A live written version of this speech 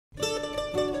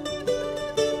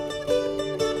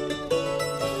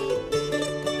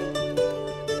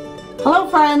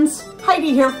friends,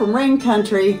 Heidi here from Rain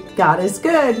Country. God is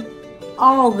good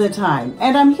all the time.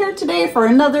 And I'm here today for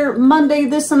another Monday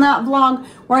This and That vlog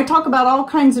where I talk about all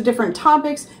kinds of different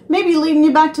topics, maybe leading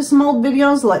you back to some old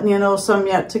videos, letting you know some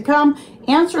yet to come,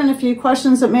 answering a few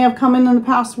questions that may have come in the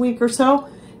past week or so,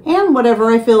 and whatever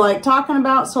I feel like talking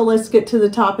about. So let's get to the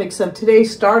topics of today,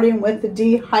 starting with the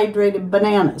dehydrated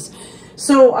bananas.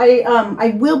 So I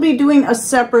will be doing a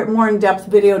separate, more in-depth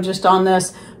video just on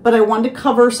this, but I wanted to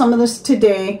cover some of this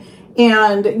today.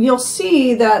 And you'll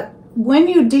see that when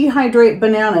you dehydrate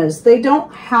bananas, they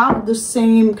don't have the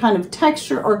same kind of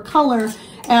texture or color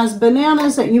as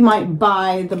bananas that you might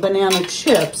buy, the banana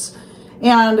chips.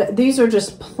 And these are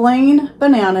just plain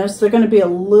bananas. They're going to be a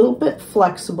little bit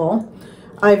flexible.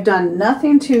 I've done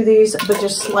nothing to these but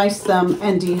just slice them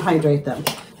and dehydrate them.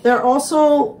 They're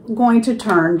also going to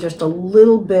turn just a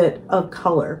little bit of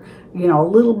color, you know, a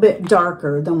little bit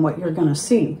darker than what you're going to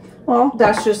see. Well,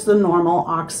 that's just the normal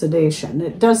oxidation.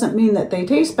 It doesn't mean that they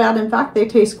taste bad. In fact, they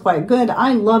taste quite good.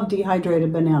 I love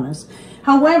dehydrated bananas.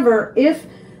 However, if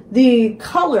the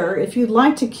color, if you'd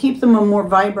like to keep them a more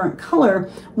vibrant color,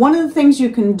 one of the things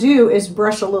you can do is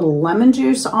brush a little lemon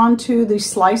juice onto the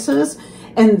slices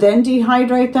and then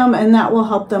dehydrate them, and that will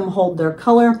help them hold their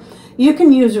color. You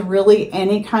can use really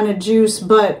any kind of juice,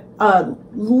 but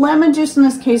lemon juice in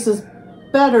this case is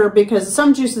better because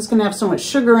some juices can have so much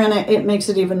sugar in it, it makes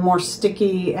it even more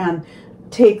sticky and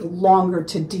take longer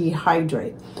to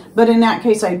dehydrate. But in that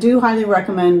case, I do highly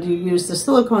recommend you use the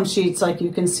silicone sheets like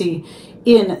you can see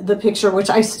in the picture, which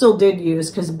I still did use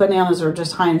because bananas are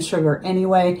just high in sugar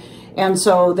anyway. And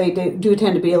so they do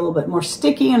tend to be a little bit more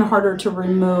sticky and harder to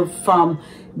remove from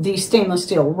the stainless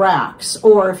steel racks,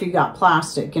 or if you got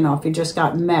plastic, you know, if you just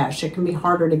got mesh, it can be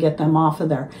harder to get them off of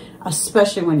there,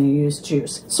 especially when you use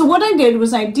juice. So what I did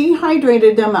was I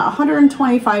dehydrated them at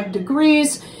 125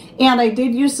 degrees, and I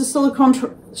did use the silicone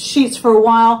sheets for a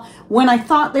while. When I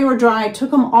thought they were dry, I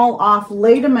took them all off,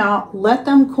 laid them out, let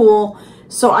them cool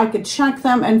so I could check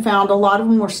them, and found a lot of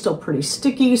them were still pretty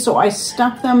sticky. So I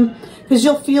stuck them, because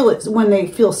you'll feel it when they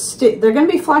feel sticky. They're going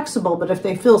to be flexible, but if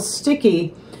they feel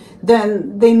sticky,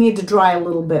 then they need to dry a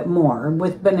little bit more.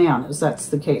 With bananas, that's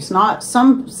the case. Not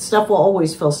some stuff will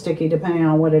always feel sticky depending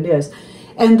on what it is.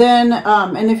 And then,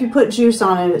 and if you put juice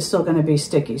on it, it's still going to be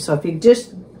sticky. So if you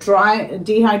just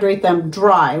dehydrate them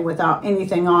dry without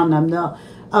anything on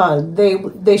them,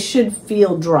 they should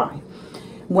feel dry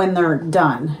when they're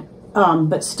done,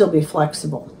 but still be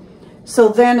flexible. So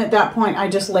then at that point, I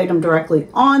just laid them directly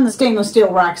on the stainless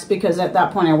steel racks because at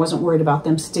that point I wasn't worried about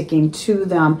them sticking to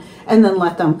them, and then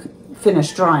let them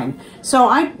finish drying. So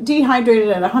I dehydrated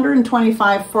at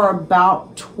 125 for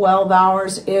about 12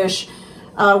 hours-ish.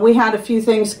 We had a few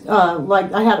things,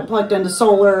 like I had it plugged into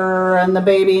solar and the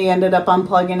baby ended up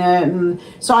unplugging it. And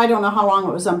so I don't know how long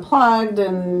it was unplugged,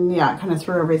 and yeah, it kind of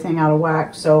threw everything out of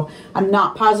whack. So I'm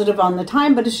not positive on the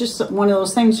time, but it's just one of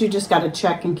those things you just got to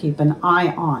check and keep an eye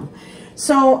on.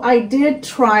 So I did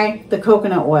try the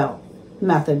coconut oil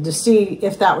method to see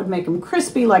if that would make them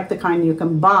crispy like the kind you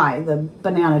can buy, the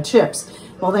banana chips.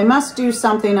 Well, they must do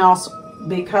something else,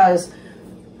 because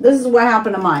this is what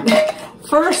happened to mine.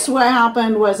 First, what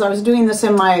happened was I was doing this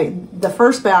in the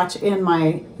first batch in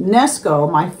my Nesco,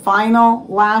 my final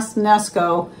last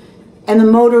Nesco, and the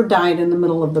motor died in the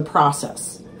middle of the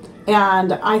process.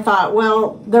 And I thought,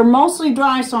 well, they're mostly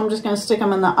dry, so I'm just going to stick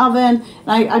them in the oven.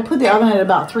 And I put the oven at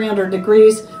about 300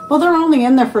 degrees. Well, they're only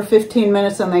in there for 15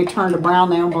 minutes and they turned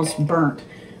brown. They almost burnt.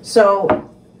 So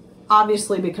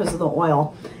obviously because of the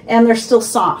oil. And they're still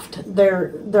soft.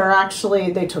 They're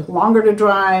actually, they took longer to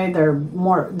dry. They're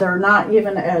not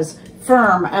even as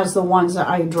firm as the ones that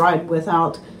I dried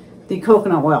without the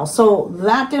coconut oil. So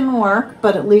that didn't work,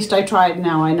 but at least I tried.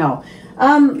 Now I know.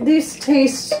 These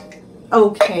taste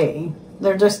okay.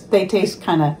 They taste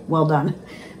kind of well done.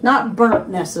 Not burnt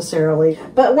necessarily.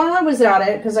 But while I was at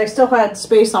it, because I still had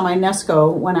space on my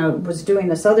Nesco when I was doing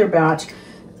this other batch,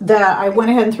 that I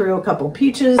went ahead and threw a couple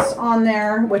peaches on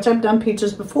there, which I've done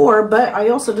peaches before, but I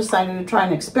also decided to try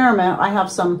an experiment. I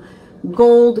have some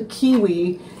gold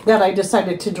kiwi that I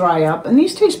decided to dry up, and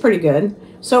these taste pretty good.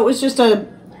 So it was just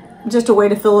a way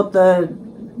to fill up the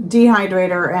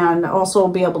dehydrator and also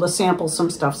be able to sample some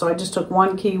stuff. So I just took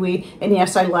one kiwi, and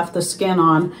yes, I left the skin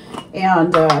on,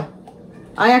 and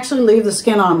I actually leave the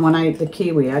skin on when I eat the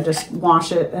kiwi. I just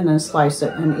wash it and then slice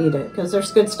it and eat it, because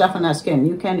there's good stuff in that skin.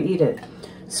 You can eat it.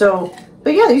 So,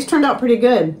 but yeah, these turned out pretty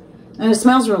good, and it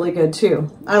smells really good too.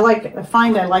 I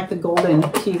find I like the golden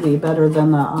kiwi better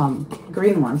than the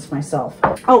green ones myself.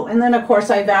 Oh, and then of course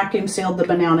I vacuum sealed the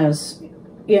bananas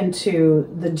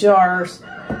into the jars,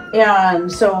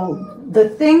 and so The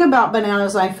thing about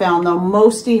bananas I found, though,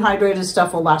 most dehydrated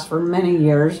stuff will last for many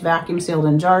years, vacuum sealed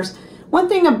in jars. One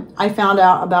thing I found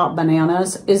out about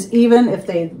bananas is even if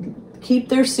they keep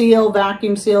their seal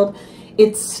vacuum sealed,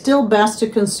 it's still best to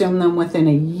consume them within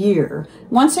a year.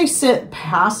 Once they sit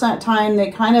past that time,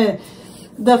 they kind of,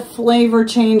 the flavor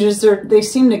changes. They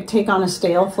seem to take on a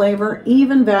stale flavor,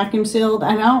 even vacuum sealed.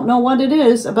 And I don't know what it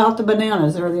is about the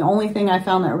bananas. They're the only thing I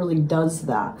found that really does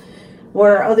that.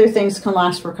 Where other things can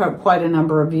last for quite a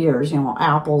number of years, you know,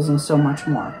 apples and so much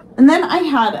more. And then I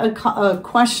had a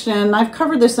question. I've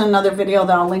covered this in another video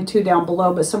that I'll link to down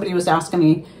below, but somebody was asking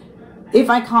me if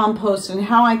I compost and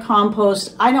how I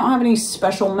compost. I don't have any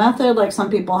special method. Like some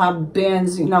people have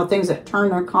bins, you know, things that turn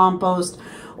their compost,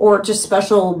 or just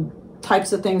special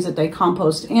types of things that they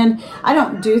compost in. I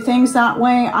don't do things that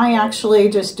way. I actually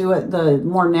just do it the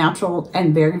more natural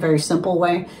and very, very simple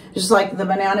way. Just like the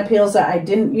banana peels that I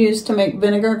didn't use to make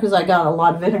vinegar, because I got a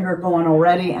lot of vinegar going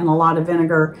already and a lot of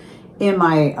vinegar in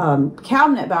my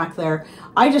cabinet back there.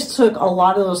 I just took a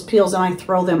lot of those peels and I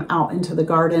throw them out into the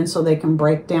garden so they can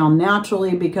break down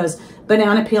naturally, because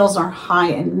banana peels are high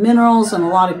in minerals and a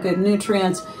lot of good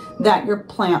nutrients that your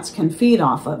plants can feed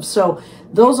off of. So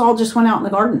those all just went out in the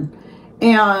garden.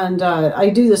 And I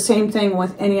do the same thing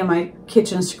with any of my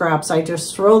kitchen scraps. I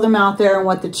just throw them out there, and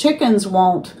what the chickens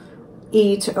won't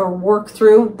eat or work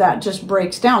through, that just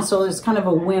breaks down. So it's kind of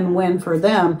a win-win for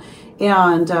them.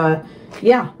 And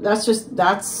yeah,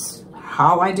 that's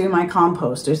how I do my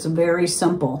compost. It's very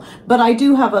simple. But I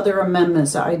do have other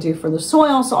amendments that I do for the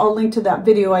soil. So I'll link to that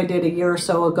video I did a year or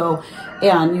so ago,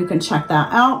 and you can check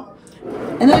that out.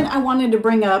 And then I wanted to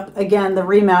bring up, again, the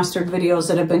remastered videos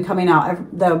that have been coming out.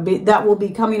 That will be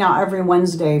coming out every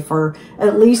Wednesday for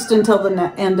at least until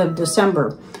the end of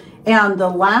December. And the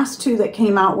last two that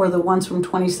came out were the ones from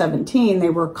 2017. They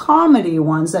were comedy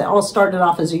ones that all started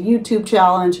off as a YouTube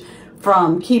challenge.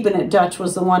 From Keeping It Dutch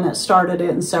was the one that started it,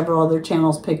 and several other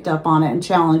channels picked up on it and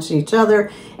challenged each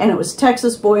other. And it was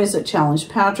Texas Boys that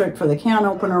challenged Patrick for the can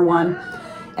opener one.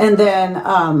 And then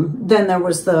there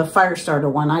was the fire starter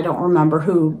one. I don't remember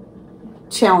who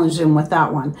challenged him with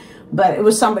that one, but it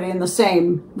was somebody in the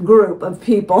same group of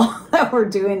people that were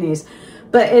doing these.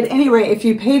 But at any rate, if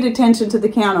you paid attention to the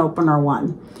can opener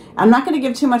one, I'm not going to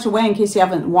give too much away in case you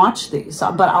haven't watched these,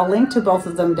 but I'll link to both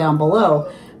of them down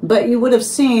below. But you would have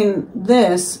seen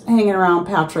this hanging around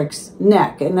Patrick's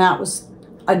neck, and that was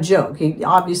a joke. He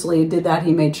obviously did that.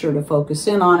 He made sure to focus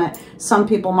in on it. Some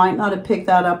people might not have picked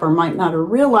that up or might not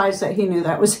have realized that he knew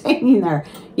that was hanging there.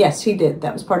 Yes, he did.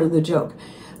 That was part of the joke.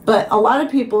 But a lot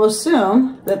of people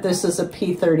assume that this is a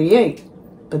P38,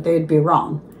 but they'd be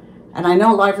wrong. And I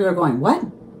know a lot of you are going, what?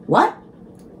 What?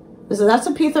 So that's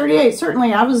a P38.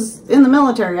 Certainly, I was in the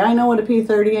military. I know what a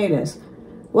P38 is.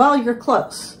 Well, you're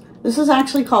close. This is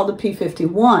actually called a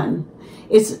P51.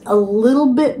 It's a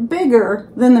little bit bigger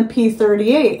than the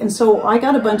P38. And so I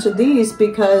got a bunch of these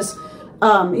because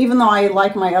even though I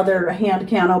like my other hand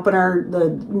can opener,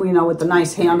 with the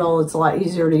nice handle, it's a lot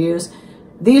easier to use.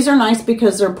 These are nice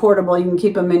because they're portable. You can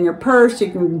keep them in your purse.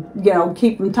 You can,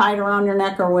 keep them tied around your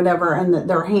neck or whatever, and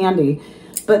they're handy.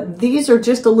 But these are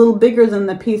just a little bigger than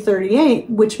the P38,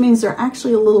 which means they're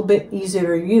actually a little bit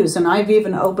easier to use. And I've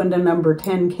even opened a number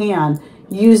 10 can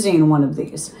using one of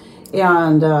these.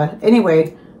 And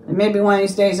anyway, maybe one of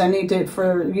these days I need to,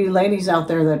 for you ladies out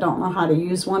there that don't know how to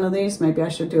use one of these, maybe I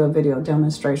should do a video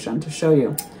demonstration to show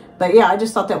you. But yeah, I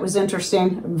just thought that was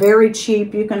interesting. Very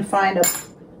cheap. You can find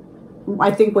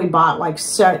I think we bought like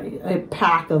a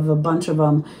pack of a bunch of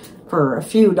them for a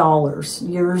few dollars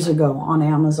years ago on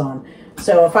Amazon.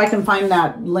 So if I can find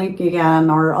that link again,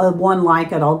 or one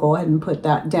like it, I'll go ahead and put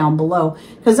that down below.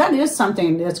 Because that is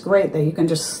something that's great that you can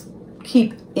just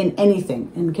keep in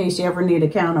anything in case you ever need a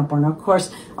can opener. Of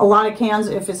course, a lot of cans,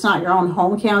 if it's not your own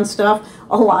home can stuff,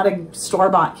 a lot of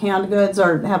store-bought canned goods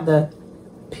have the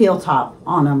peel top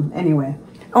on them anyway.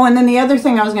 Oh, and then the other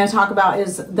thing I was going to talk about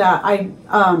is that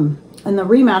in the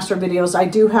remaster videos, I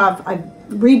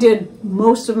redid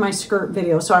most of my skirt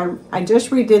videos. So I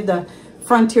just redid the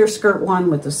frontier skirt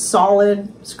one with the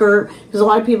solid skirt, because a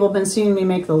lot of people have been seeing me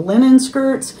make the linen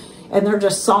skirts and they're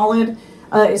just solid.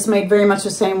 It's made very much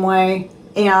the same way.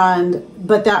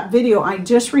 But that video, I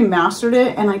just remastered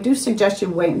it, and I do suggest you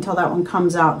wait until that one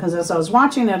comes out, because as I was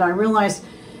watching it, I realized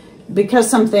because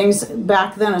some things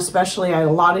back then, especially, a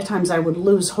lot of times I would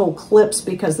lose whole clips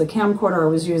because the camcorder I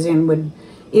was using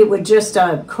would just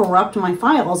corrupt my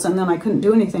files, and then I couldn't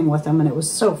do anything with them, and it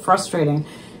was so frustrating.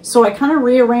 So I kind of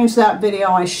rearranged that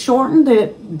video. I shortened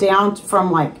it down from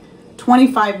like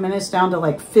 25 minutes down to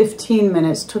like 15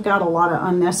 minutes, took out a lot of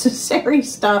unnecessary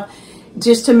stuff,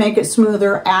 just to make it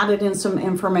smoother, added in some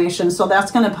information. So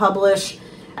that's going to publish,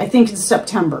 I think, in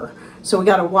September. So we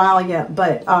got a while yet,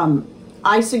 but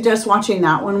I suggest watching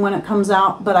that one when it comes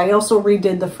out. But I also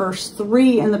redid the first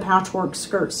 3 in the Patchwork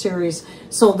Skirt series,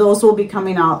 so those will be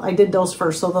coming out. I did those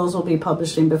first, so those will be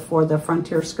publishing before the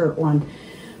Frontier Skirt one.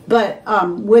 But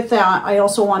with that, I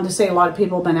also wanted to say, a lot of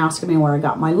people have been asking me where I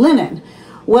got my linen.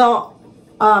 Well,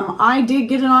 I did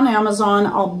get it on Amazon.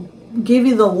 I'll give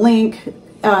you the link.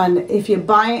 And if you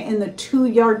buy it in the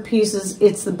 2-yard pieces,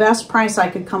 it's the best price I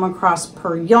could come across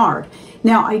per yard.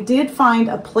 Now, I did find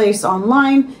a place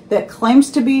online that claims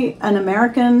to be an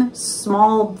American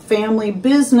small family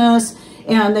business,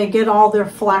 and they get all their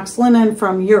flax linen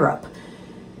from Europe.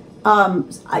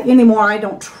 Anymore, I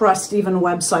don't trust even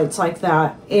websites like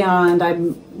that, and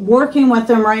I'm working with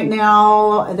them right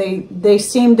now. They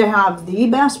seem to have the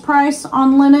best price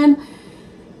on linen.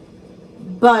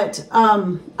 But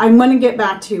I'm going to get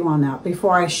back to you on that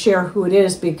before I share who it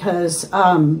is, because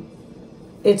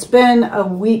it's been a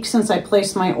week since I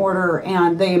placed my order,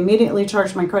 and they immediately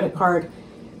charged my credit card,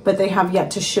 but they have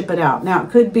yet to ship it out. Now, it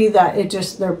could be that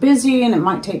they're busy and it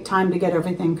might take time to get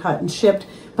everything cut and shipped,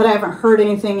 but I haven't heard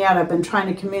anything yet. I've been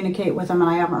trying to communicate with them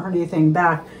and I haven't heard anything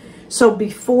back. So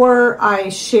before I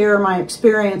share my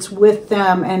experience with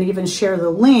them and even share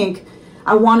the link,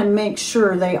 I want to make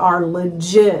sure they are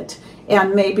legit.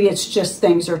 And maybe it's just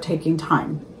things are taking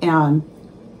time, and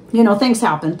you know, things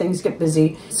happen, things get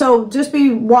busy. So just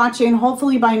be watching.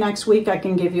 Hopefully by next week I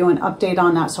can give you an update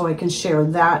on that, so I can share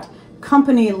that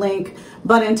company link.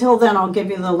 But until then, I'll give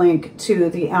you the link to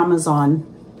the Amazon,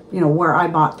 you know, where I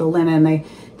bought the linen.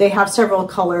 They have several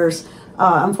colors.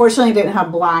 Unfortunately, they didn't have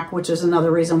black, which is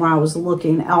another reason why I was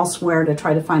looking elsewhere to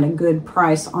try to find a good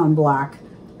price on black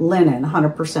linen,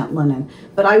 100% linen.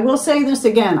 But I will say this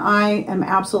again, I am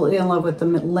absolutely in love with the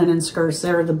linen skirts.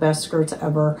 They're the best skirts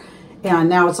ever. And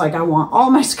now it's like I want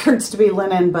all my skirts to be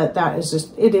linen, but that is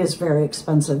just, it is very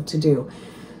expensive to do.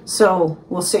 So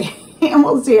we'll see. And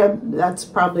we'll see. That's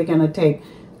probably going to take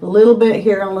a little bit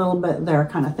here and a little bit there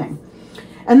kind of thing.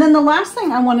 And then the last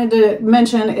thing I wanted to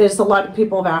mention is a lot of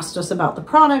people have asked us about the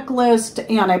product list,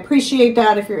 and I appreciate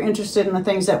that if you're interested in the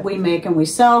things that we make and we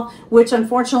sell, which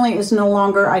unfortunately is no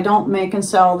longer. I don't make and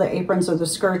sell the aprons or the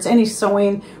skirts, any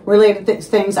sewing related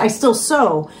things. I still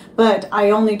sew, but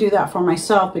I only do that for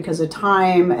myself because of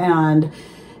time, and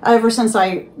ever since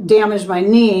I damaged my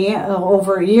knee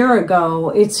over a year ago,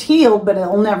 it's healed, but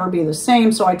it'll never be the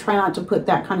same. So I try not to put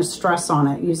that kind of stress on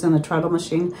it using the treadle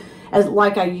machine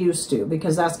like I used to,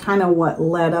 because that's kind of what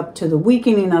led up to the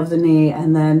weakening of the knee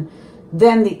and then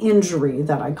the injury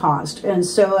that I caused. And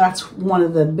so that's one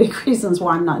of the big reasons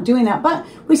why I'm not doing that. But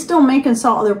we still make and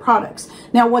sell other products.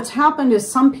 Now, what's happened is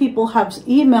some people have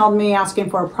emailed me asking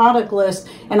for a product list,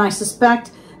 and I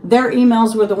suspect their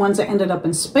emails were the ones that ended up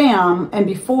in spam. And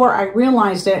before I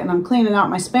realized it, and I'm cleaning out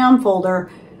my spam folder,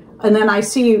 and then I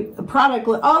see a product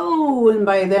list. Oh, and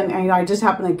by then I just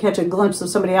happen to catch a glimpse of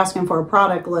somebody asking for a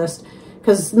product list,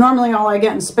 because normally all I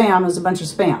get in spam is a bunch of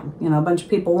spam, you know, a bunch of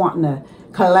people wanting to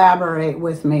collaborate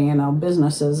with me, you know,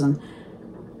 businesses. And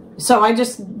so I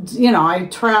just, you know, I'm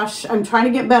trying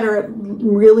to get better at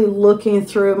really looking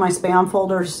through my spam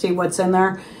folder to see what's in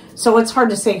there. So it's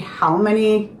hard to say how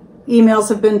many emails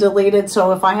have been deleted.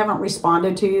 So if I haven't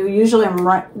responded to you, usually I'm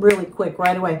really quick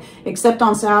right away, except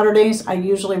on Saturdays, I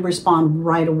usually respond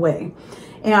right away.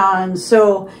 And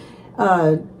so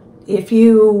if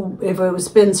it's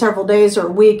been several days or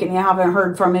a week and you haven't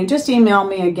heard from me, just email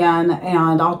me again,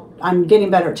 and I'm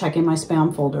getting better at checking my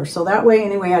spam folder. So that way,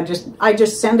 anyway, I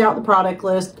just send out the product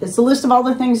list. It's a list of all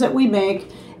the things that we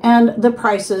make and the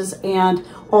prices, and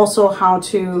also how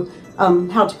to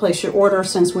place your order,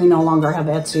 since we no longer have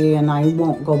Etsy, and I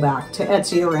won't go back to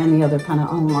Etsy or any other kind of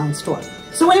online store.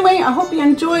 So anyway, I hope you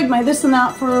enjoyed my this and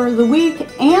that for the week,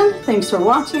 and thanks for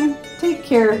watching. Take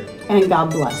care, and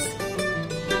God bless.